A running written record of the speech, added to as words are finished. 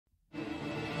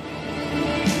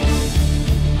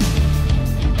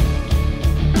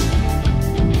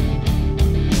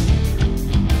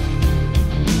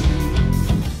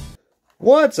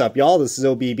What's up, y'all? This is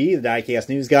OBB, the Diecast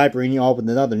News Guy, bringing you all with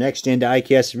another next-gen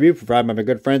Diecast review provided by my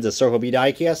good friends at Circle B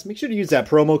Diecast. Make sure to use that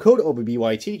promo code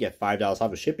OBBYT to get $5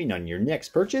 off of shipping on your next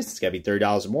purchase. It's got to be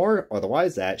 $30 or more,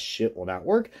 otherwise that shit will not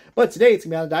work. But today, it's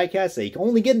going to be on the Diecast that you can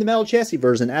only get in the metal chassis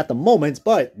version at the moment,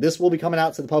 but this will be coming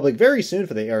out to the public very soon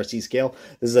for the ARC scale.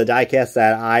 This is a Diecast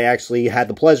that I actually had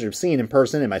the pleasure of seeing in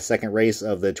person in my second race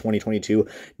of the 2022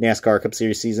 NASCAR Cup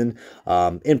Series season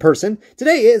in person.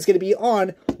 Today is going to be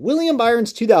on William Byron's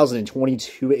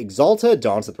 2022 Axalta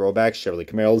Dawn's the Throwback Chevrolet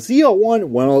Camaro Z01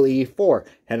 1LE4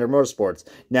 Henry Motorsports.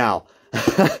 Now,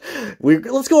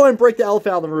 let's go ahead and break the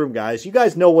elephant out of the room, guys. You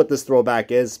guys know what this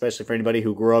throwback is, especially for anybody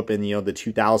who grew up in, the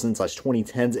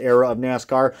 2000s/2010s era of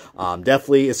NASCAR.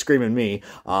 Definitely is screaming me.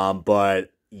 But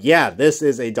yeah, this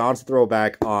is a Dawn's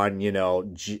Throwback on,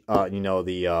 the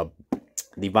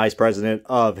vice president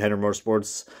of Henry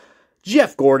Motorsports,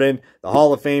 Jeff Gordon, the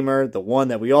Hall of Famer, the one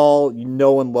that we all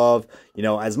know and love.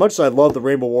 As much as I love the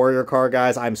Rainbow Warrior car,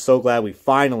 guys, I'm so glad we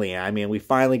finally got,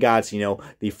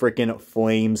 the freaking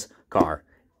Flames car.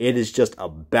 It is just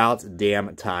about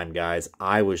damn time, guys.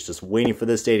 I was just waiting for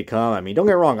this day to come. Don't get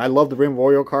me wrong, I love the Rainbow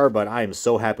Warrior car, but I am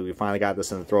so happy we finally got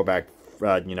this in the throwback,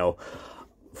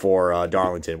 for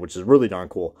Darlington, which is really darn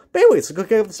cool. But anyways, let's go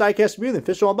check out the Diecast review, the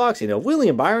official unboxing of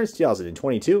William Byron's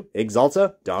 2022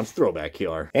 Axalta Dawn's Throwback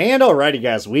car. And alrighty,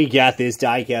 guys, we got this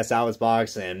Diecast out of its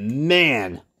box, and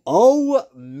man, oh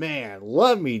man,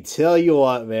 let me tell you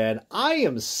what, man, I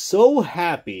am so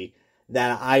happy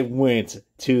that I went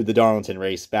to the Darlington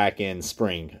race back in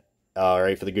spring.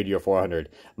 Right, for the Goodyear 400.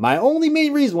 My only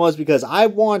main reason was because I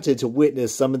wanted to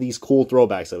witness some of these cool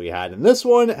throwbacks that we had, and this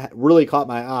one really caught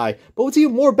my eye. But what's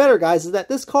even more better, guys, is that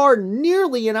this car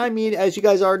nearly, and I mean, as you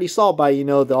guys already saw by,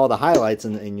 all the highlights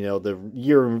and the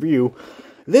year in review,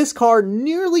 this car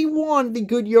nearly won the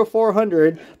Goodyear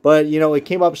 400, but, it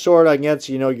came up short against,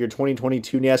 your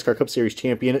 2022 NASCAR Cup Series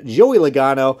champion, Joey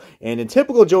Logano. And in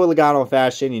typical Joey Logano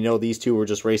fashion, these two were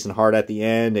just racing hard at the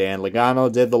end, and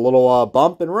Logano did the little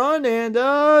bump and run, and,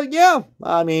 yeah.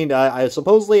 I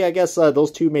supposedly, I guess,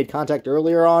 those two made contact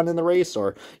earlier on in the race,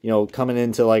 or, coming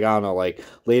into,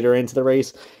 later into the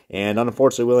race. And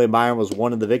unfortunately, William Byron was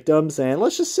one of the victims. And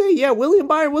let's just say, yeah, William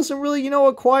Byron wasn't really,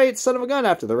 a quiet son of a gun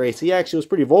after the race. He actually was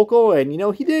pretty vocal, and,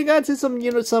 he did got to some,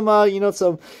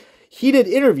 some heated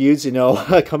interviews,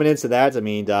 coming into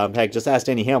that. Heck, just ask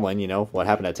Danny Hamlin, what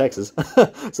happened at Texas.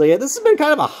 So, yeah, this has been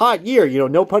kind of a hot year,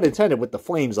 no pun intended, with the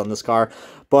flames on this car.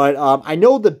 But I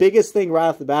know the biggest thing right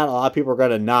off the bat a lot of people are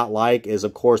going to not like is,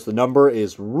 of course, the number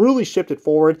is really shifted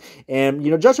forward. And,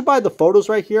 judging by the photos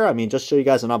right here, just to show you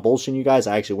guys, I'm not bullshitting you guys.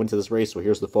 I actually went to this race, so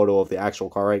here's the photo of the actual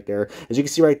car right there. As you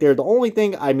can see right there, the only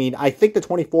thing, I think the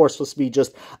 24 is supposed to be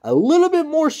just a little bit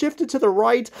more shifted to the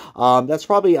right. That's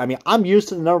probably, I'm used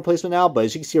to the number placement now, but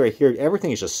as you can see right here,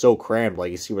 everything is just so crammed.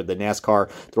 Like, you see where the NASCAR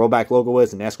throwback logo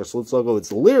is, the NASCAR salutes logo,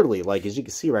 it's literally, as you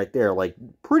can see right there,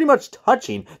 pretty much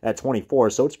touching that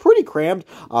 24. So it's pretty crammed.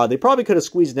 They probably could have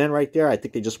squeezed it in right there. I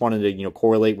think they just wanted to,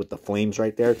 correlate with the flames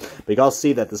right there. But you can also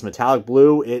see that this metallic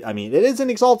blue, it is an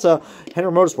Axalta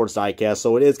Henry Motorsports diecast,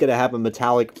 so it is going to have a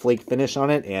metallic flake finish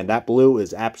on it, and that blue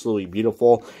is absolutely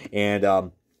beautiful.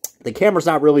 And the camera's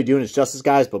not really doing its justice,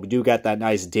 guys, but we do got that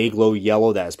nice day glow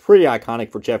yellow that is pretty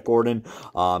iconic for Jeff Gordon.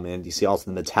 And you see also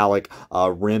the metallic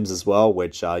rims as well,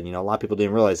 which, a lot of people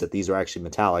didn't realize that these are actually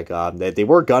metallic. They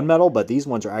were gunmetal, but these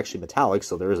ones are actually metallic,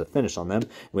 so there is a finish on them. And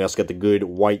we also got the good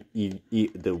white,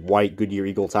 the white Goodyear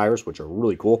Eagle tires, which are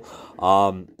really cool.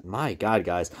 My God,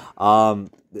 guys.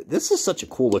 This is such a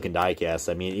cool looking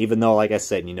diecast. Even though, like I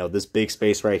said, this big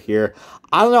space right here,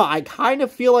 I don't know, I kind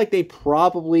of feel like they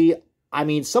probably...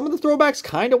 some of the throwbacks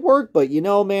kind of work, but,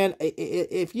 man,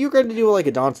 if you're going to do, a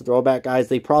Dawn's throwback, guys,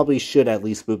 they probably should at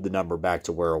least move the number back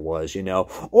to where it was,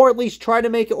 or at least try to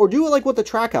make it, or do it like what the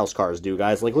Trackhouse cars do,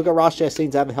 guys. Look at Ross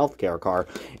Chastain's Abbott Healthcare car,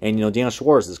 and, Daniel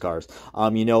Schwartz's cars.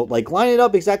 Line it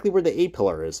up exactly where the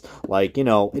A-pillar is. It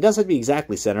doesn't have to be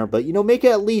exactly center, but, make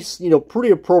it at least, pretty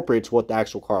appropriate to what the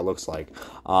actual car looks like.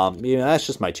 That's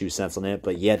just my 2 cents on it,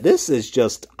 but, yeah, this is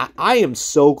just, I am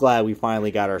so glad we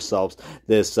finally got ourselves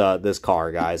this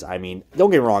car, guys. Don't get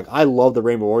me wrong, I love the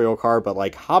Rainbow Warrior car,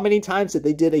 but how many times did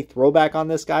they did a throwback on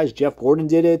this, guys? Jeff Gordon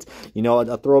did it,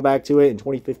 a throwback to it in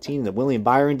 2015, that William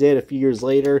Byron did a few years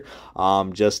later. I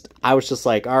was just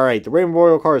like, all right, the Rainbow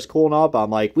Warrior car is cool enough, but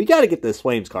I'm like, we got to get this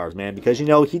Flames cars, man, because, he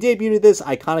debuted this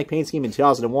iconic paint scheme in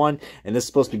 2001, and this is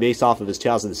supposed to be based off of his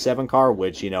 2007 car,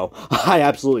 which, I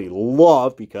absolutely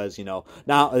love, because,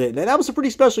 now, that was a pretty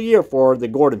special year for the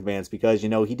Gordon fans, because,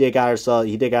 he did got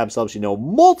himself,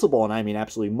 multiple, and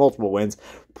absolutely multiple wins.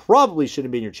 Probably should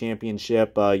have been your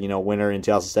championship, winner in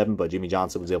 2007, but Jimmy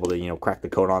Johnson was able to, crack the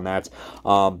code on that.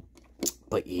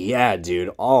 But yeah, dude,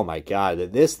 oh my god,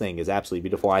 this thing is absolutely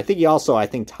beautiful. I think he also,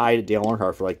 tied Dale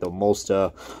Earnhardt for like the most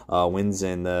wins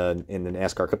in the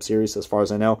NASCAR Cup Series, as far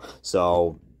as I know.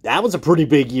 So that was a pretty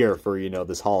big year for,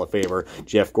 this Hall of Famer,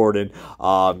 Jeff Gordon.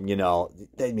 I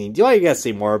mean, do you guys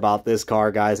say more about this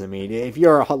car, guys? I mean, if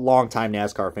you're a longtime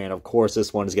NASCAR fan, of course,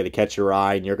 this one is going to catch your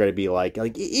eye, and you're going to be like,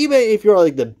 even if you're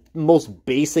like the most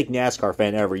basic NASCAR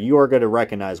fan ever, you are going to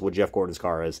recognize what Jeff Gordon's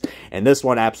car is. And this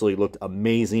one absolutely looked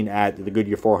amazing at the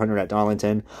Goodyear 400 at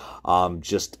Darlington.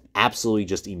 Just absolutely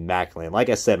just immaculate. And like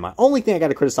I said, my only thing I got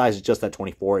to criticize is just that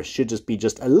 24. It should just be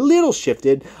just a little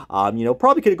shifted.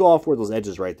 Probably could go off where those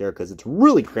edges right there, because it's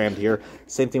really crammed here.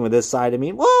 Same thing with this side. I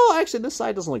mean, well, actually, this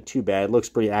side doesn't look too bad. It looks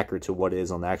pretty accurate to what it is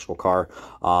on the actual car.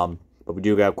 But we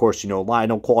do got, of course, no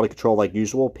quality control like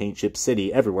usual. Paint chip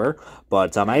city everywhere.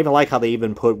 But I even like how they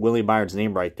even put William Byron's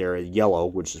name right there in yellow,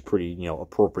 which is pretty,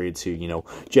 appropriate to,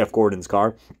 Jeff Gordon's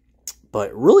car.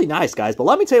 But really nice, guys. But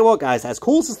let me tell you what, guys, as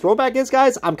cool as this throwback is,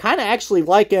 guys, I'm kind of actually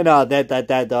liking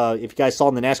that if you guys saw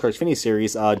in the NASCAR Xfinity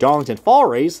Series, Darlington Fall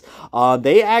Race,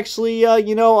 they actually,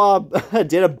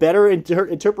 did a better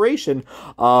interpretation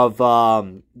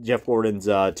of Jeff Gordon's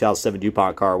 2007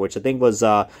 DuPont car, which I think was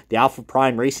the Alpha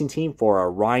Prime Racing Team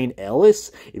for Ryan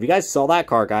Ellis. If you guys saw that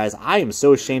car, guys, I am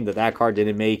so ashamed that car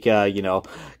didn't make,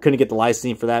 couldn't get the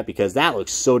licensing for that, because that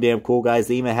looks so damn cool, guys.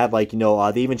 They even had, like,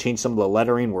 they even changed some of the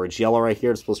lettering where it's yellow right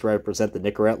here. It's supposed to represent the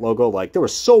Nicorette logo. Like, there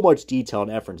was so much detail and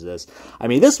effort into this. I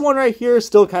mean, this one right here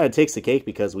still kind of takes the cake,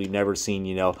 because we've never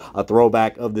seen, a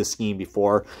throwback of this scheme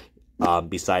before.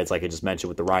 Besides, like I just mentioned,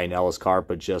 with the Ryan Ellis car.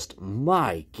 But just,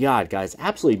 my God, guys,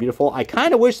 absolutely beautiful. I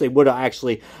kind of wish they would have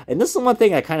actually, and this is one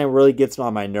thing that kind of really gets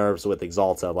on my nerves with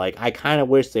Axalta. Like, I kind of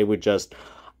wish they would just,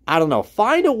 I don't know,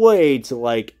 find a way to,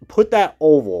 like, put that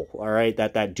oval, all right,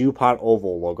 that DuPont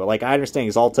oval logo. Like, I understand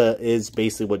Axalta is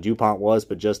basically what DuPont was,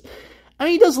 but just, I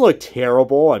mean, it doesn't look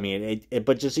terrible. I mean,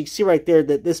 but just, you see right there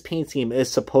that this paint scheme is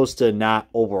supposed to not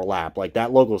overlap. Like,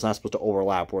 that logo is not supposed to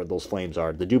overlap where those flames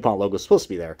are. The DuPont logo is supposed to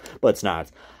be there, but it's not. I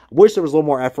wish there was a little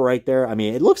more effort right there. I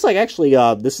mean, it looks like, actually,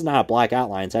 this is not a black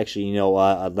outline. It's actually,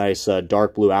 a nice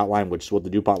dark blue outline, which is what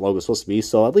the DuPont logo is supposed to be.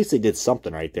 So at least they did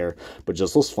something right there. But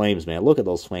just those flames, man. Look at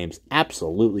those flames.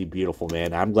 Absolutely beautiful,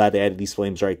 man. I'm glad they added these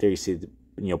flames right there. You see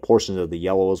portions of the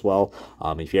yellow as well.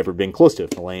 If you've ever been close to a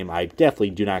flame, I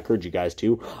definitely do not encourage you guys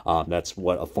to. That's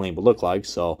what a flame would look like.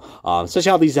 So,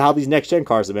 especially how these next gen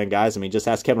cars have been, guys. I mean, just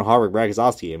ask Kevin Harvick, Brad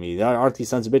Keselowski. I mean, aren't these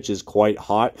sons of bitches quite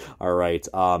hot? All right.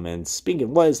 And speaking of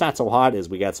what is not so hot, is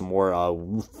we got some more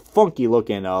funky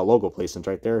looking logo placements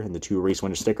right there in the 2 race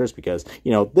winner stickers, because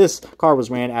this car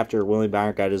was ran after William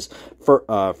Byron got his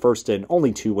first and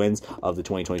only 2 wins of the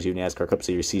 2022 NASCAR Cup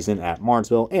Series season at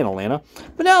Martinsville and Atlanta.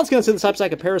 But now let's get into the type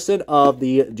side comparison of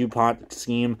the DuPont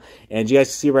scheme. And you guys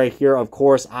can see right here, of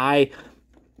course, I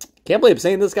can't believe I'm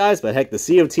saying this, guys, but heck, the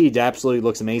COT absolutely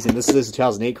looks amazing. This is a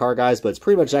 2008 car, guys, but it's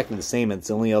pretty much exactly the same. It's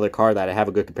the only other car that I have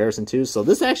a good comparison to. So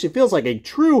this actually feels like a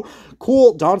true,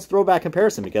 cool Don's throwback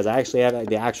comparison, because I actually have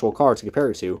the actual car to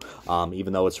compare it to,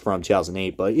 even though it's from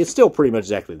 2008, but it's still pretty much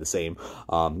exactly the same.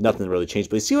 Nothing really changed.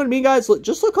 But you see what I mean, guys?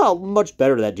 Just look how much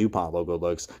better that DuPont logo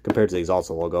looks compared to the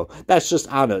Axalta logo. That's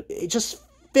just, I don't know, it just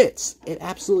fits. It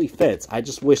absolutely fits. I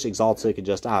just wish Axalta could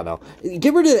just, I don't know,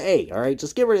 get rid of the A, all right?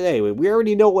 Just get rid of the A. We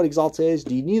already know what Axalta is.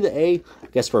 Do you need the A? I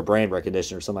guess for brand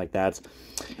recognition or something like that.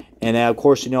 And then, of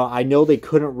course, I know they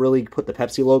couldn't really put the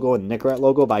Pepsi logo and the Nicorette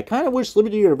logo, but I kind of wish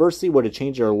Liberty University would have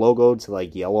changed their logo to,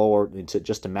 like, yellow, or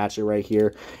just to match it right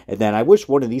here. And then I wish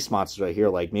one of these sponsors right here,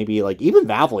 like, maybe, like, even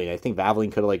Valvoline. I think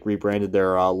Valvoline could have, like, rebranded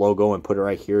their logo and put it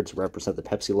right here to represent the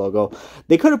Pepsi logo.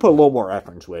 They could have put a little more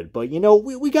effort into it, but,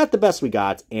 we got the best we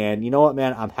got, and you know what,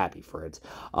 man? I'm happy for it.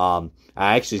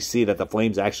 I actually see that the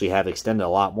flames actually have extended a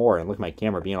lot more, and look at my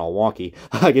camera being all wonky.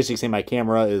 I guess you can say my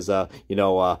camera is,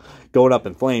 going up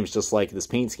in flames, just like this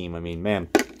paint scheme. I mean, man,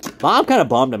 I'm kind of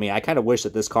bummed. I mean, I kind of wish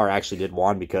that this car actually did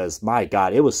won, because, my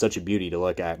God, it was such a beauty to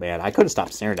look at, man. I couldn't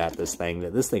stop staring at this thing.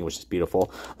 This thing was just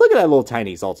beautiful. Look at that little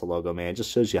tiny Axalta logo, man. It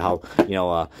just shows you how,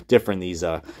 different these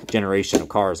generation of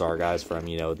cars are, guys, from,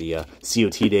 the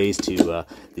COT days to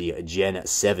the Gen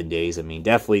 7 days. I mean,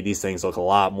 definitely these things look a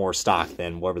lot more stock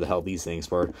than whatever the hell these things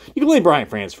were. You can blame Brian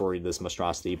France for this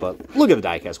monstrosity, but look at the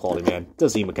diecast quality, man.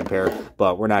 Doesn't even compare,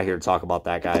 but we're not here to talk about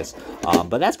that, guys.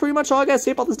 But that's pretty much all I got to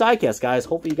say about this diecast, guys.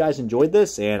 Hopefully you guys guys enjoyed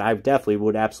this, and I definitely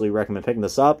would absolutely recommend picking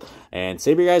this up and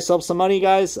save yourself some money,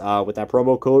 guys, with that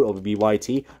promo code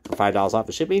OVBYT for $5 off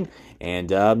the shipping.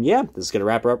 And yeah, this is going to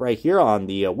wrap it up right here on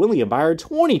the William Byron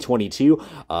 2022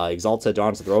 Axalta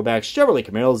Don's Throwback Chevrolet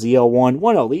Camaro ZL1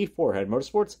 1LE 4Head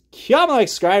Motorsports. Comment, like,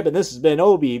 subscribe, and this has been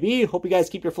OBB. Hope you guys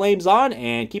keep your flames on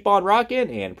and keep on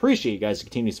rocking, and appreciate you guys'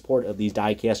 continued support of these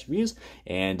diecast reviews.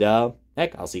 And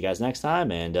heck, I'll see you guys next time,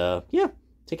 and yeah,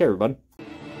 take care, everybody.